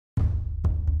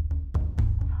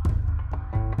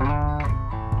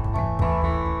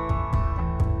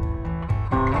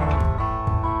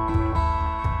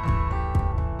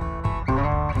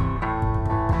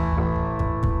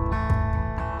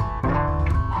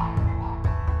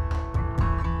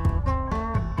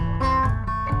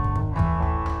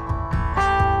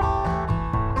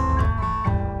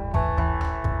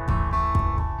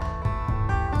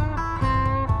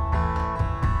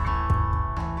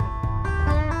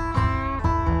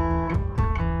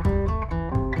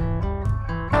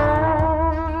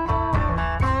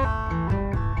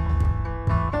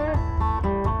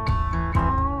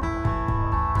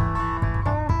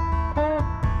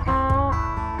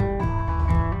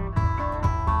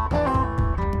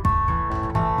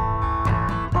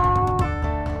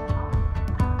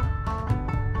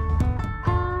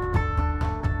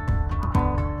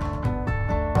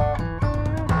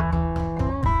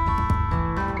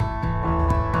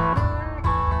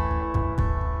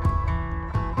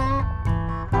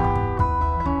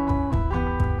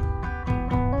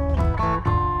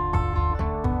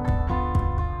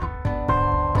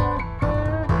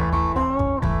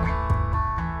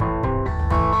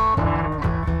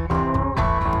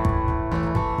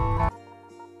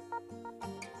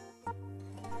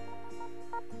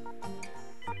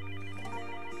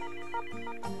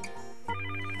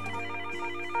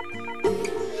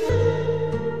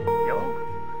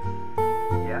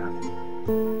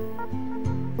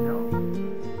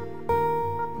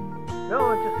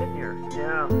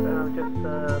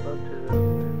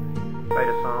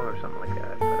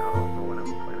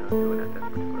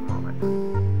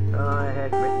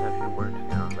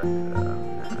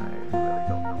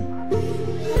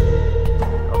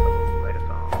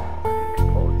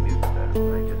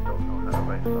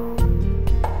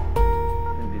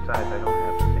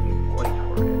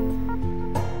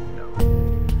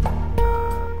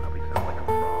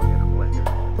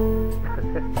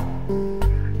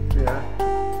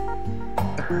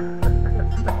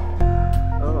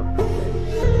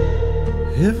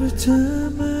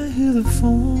time I hear the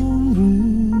phone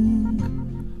ring,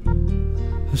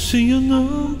 I see your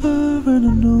number and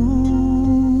I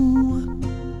know.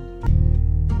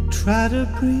 Try to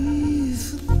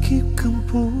breathe and keep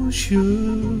composure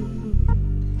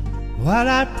while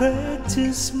I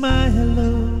practice my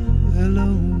hello,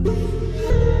 hello.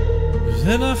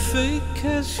 Then I fake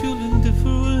casual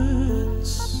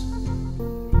indifference,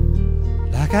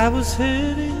 like I was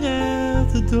heading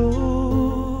out the door.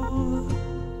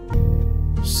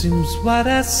 Seems what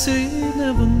I say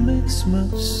never makes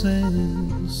much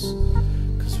sense,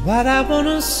 'cause what I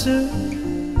wanna say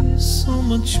is so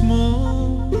much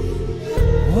more.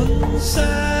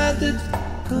 One-sided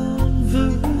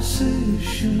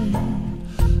conversation,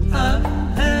 I'm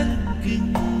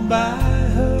hanging by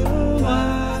her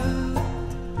while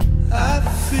I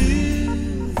feel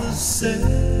the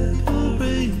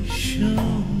separation,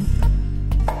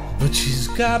 but she's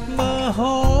got my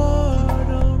heart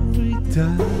on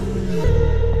redial.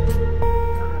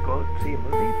 Go see a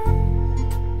movie?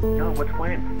 No, what's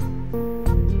when?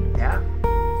 Yeah?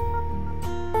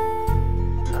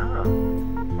 Oh,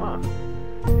 huh.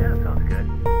 Yeah, sounds good.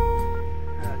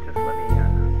 Just let me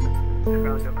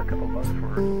scrounge up a couple bucks for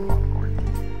some popcorn.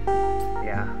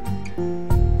 Yeah.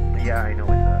 Yeah, I know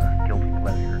it's a guilty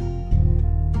pleasure.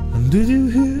 And did you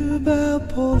hear about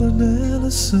Paul and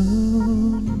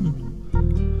Allison?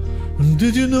 And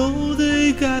did you know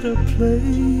they got a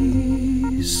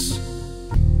place?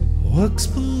 Work's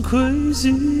been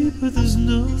crazy, but there's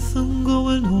nothing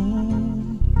going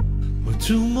on. We're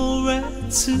two more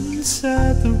rats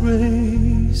inside the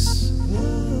race.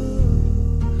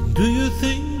 Do you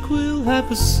think we'll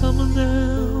have a summer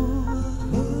now?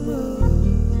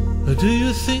 Or do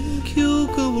you think you'll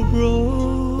go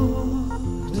abroad?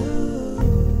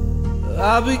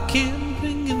 I'll be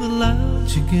camping in the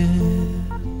lounge again,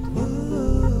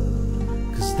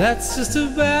 'cause that's just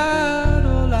about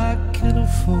all I can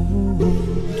afford.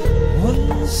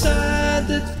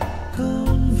 One-sided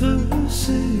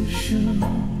conversation,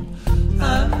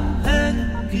 I'm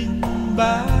hanging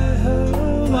by her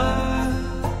while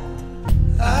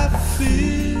I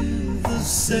feel the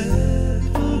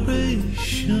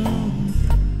separation,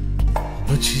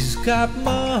 but she's got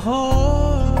my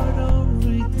heart on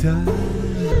redial.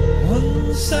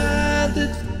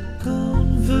 One-sided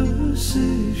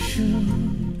conversation,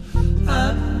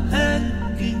 I'm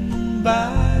hanging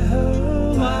by her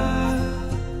while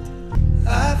I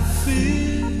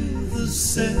feel the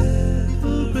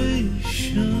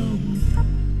separation,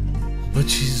 but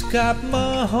she's got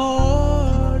my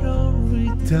heart on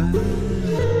redial.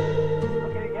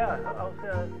 Okay, yeah, I'll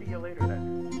see you later then.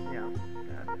 Yeah,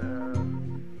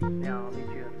 yeah, I'll meet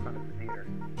you in front of the theater.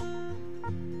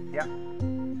 Yeah,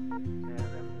 and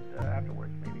then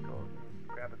afterwards maybe go and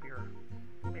grab a beer,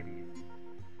 maybe,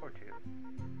 or two,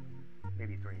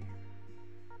 maybe three.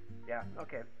 Yeah,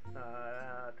 okay,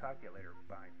 talk to you later,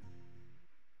 bye.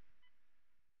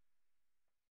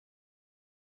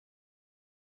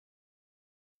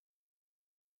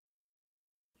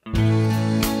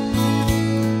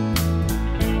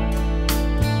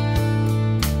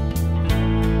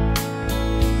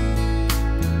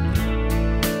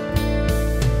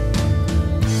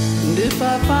 And if I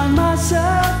find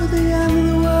myself at the end of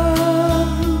the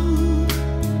world,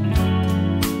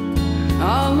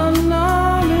 all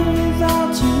alone and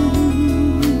without you,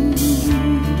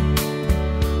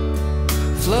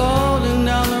 floating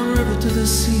down the river to the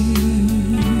sea,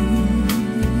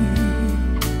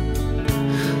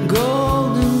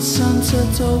 golden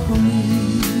sunsets over me,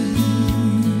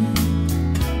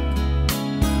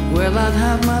 well, I'd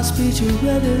have my speech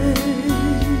ready.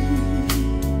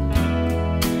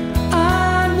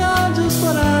 Just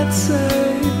what I'd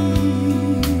say.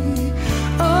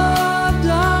 Oh,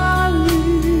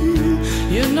 darling,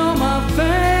 you know my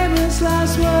famous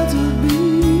last words would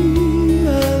be, I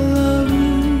love you.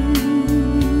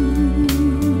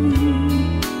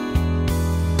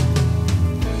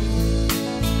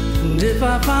 And if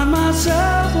I find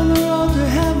myself on the road to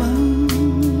heaven,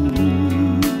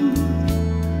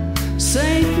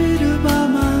 Saint Peter by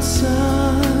my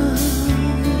side,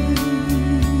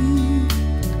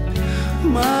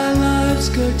 my life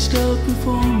sketched out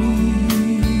before me,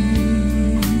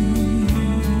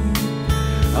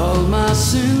 all my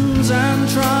sins and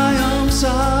triumphs I,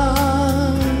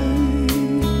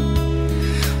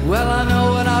 well, I know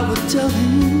what I would tell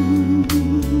him.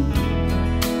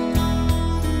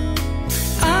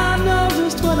 I know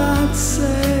just what I'd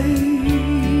say.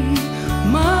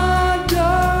 My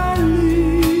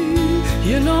darling,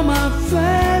 you know my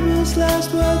famous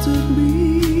last words would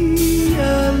be, I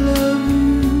love you.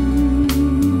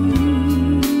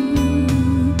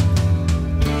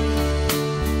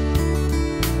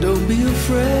 Don't be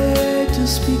afraid to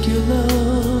speak your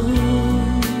love.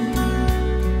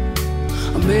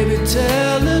 Or maybe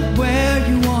tell it where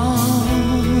you are.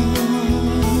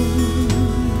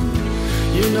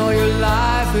 You know your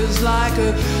life is like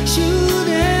a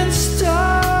shooting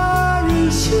star,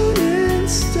 a shooting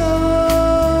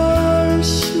star, a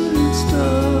shooting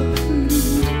star.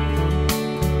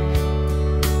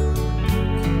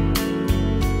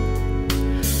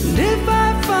 And if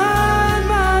I find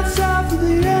myself at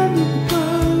the end of the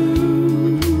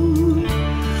road,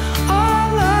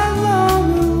 all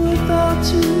alone without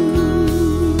you,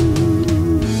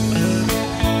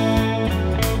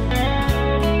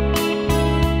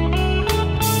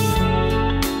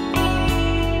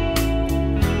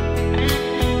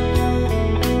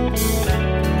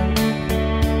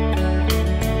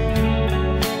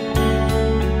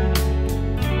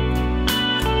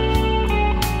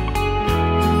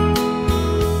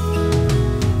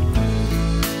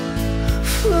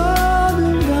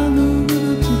 floating down the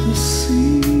river to the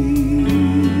sea,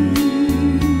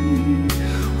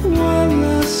 one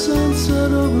last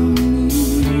sunset over me.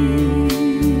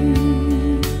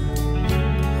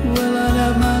 Well, I'd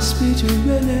have my speech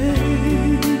ready.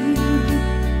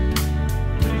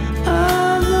 I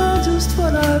know just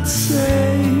what I'd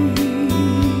say.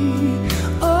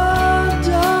 Oh,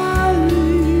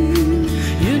 darling,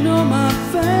 you know my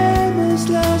famous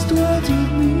last words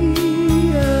with me.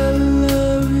 I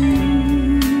love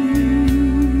you.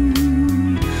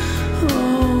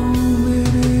 Oh,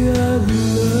 baby, I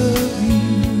love you.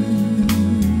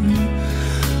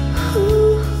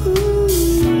 Ooh.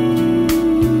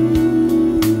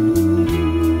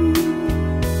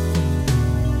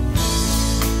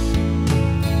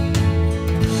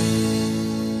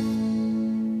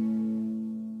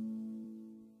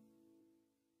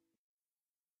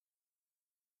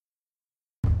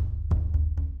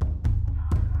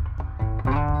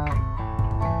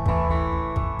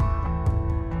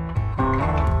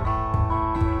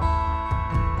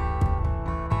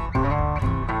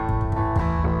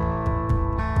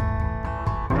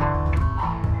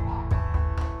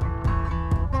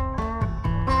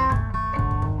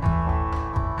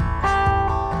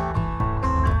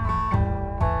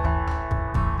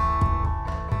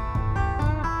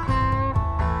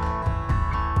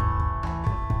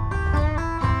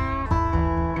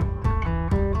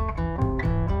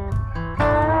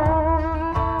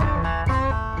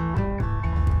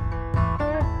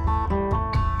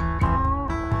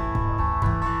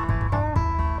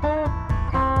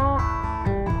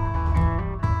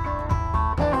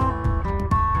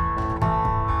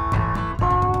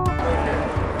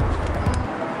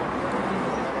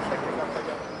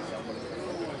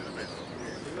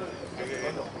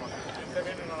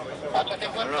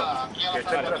 Que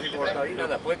esté el tráfico cortado y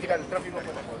nada, puede tirar el tráfico.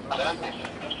 Adelante.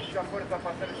 Mucha fuerza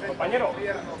para hacer ese compañero.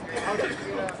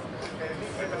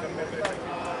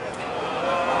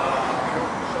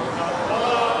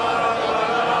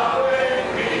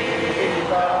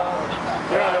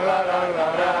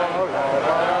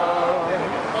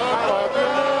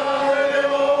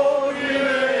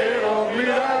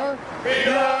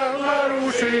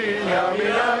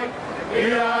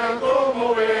 Mira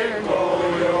cómo vengo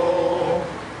yo,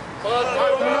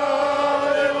 patrón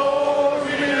de los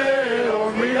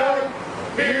mineros, mirad,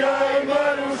 mirad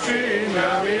Marusina,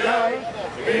 mirad,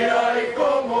 mirad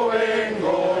cómo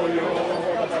vengo yo.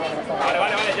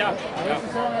 Vale, ya.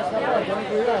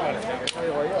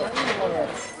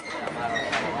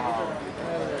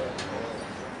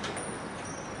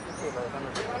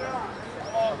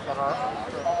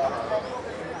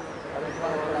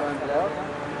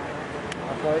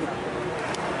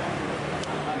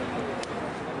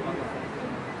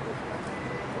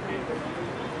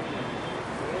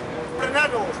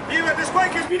 ¡Vive después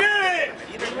que es minere!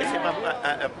 Que se va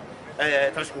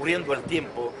transcurriendo el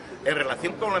tiempo en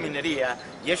relación con la minería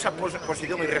y esa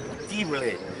posición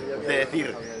irrepetible de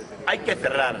decir hay que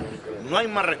cerrar, no hay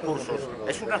más recursos,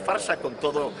 es una farsa con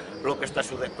todo lo que está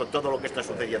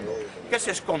sucediendo. ¿Qué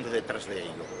se esconde detrás de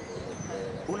ello?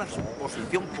 Una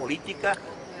posición política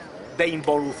de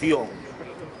involución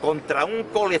contra un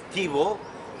colectivo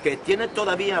que tiene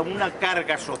todavía una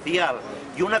carga social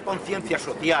y una conciencia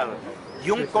social y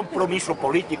un compromiso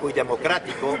político y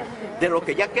democrático de lo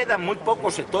que ya quedan muy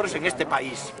pocos sectores en este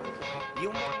país.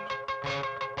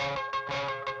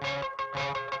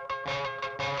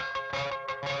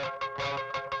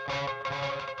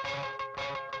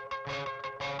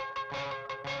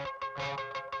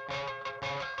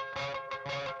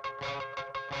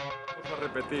 Vamos a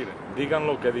repetir, digan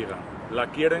lo que digan,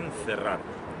 la quieren cerrar.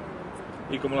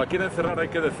 Y como la quieren cerrar hay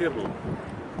que decirlo.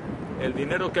 el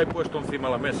dinero que hay puesto encima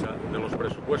de la mesa de los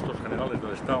presupuestos generales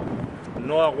del Estado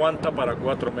no aguanta para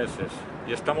 4 meses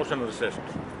y estamos en el 6º.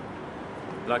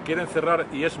 La quieren cerrar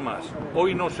y es más,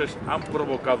 hoy nos han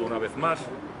provocado una vez más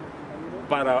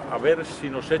para ver si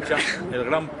nos echan el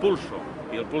gran pulso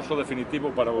y el pulso definitivo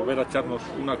para volver a echarnos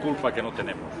una culpa que no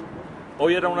tenemos.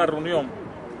 Hoy era una reunión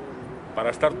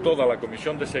para estar toda la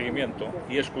comisión de seguimiento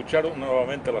y escuchar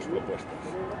nuevamente las propuestas.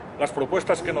 Las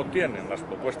propuestas que no tienen, las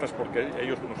propuestas porque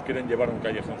ellos nos quieren llevar a un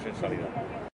callejón sin salida.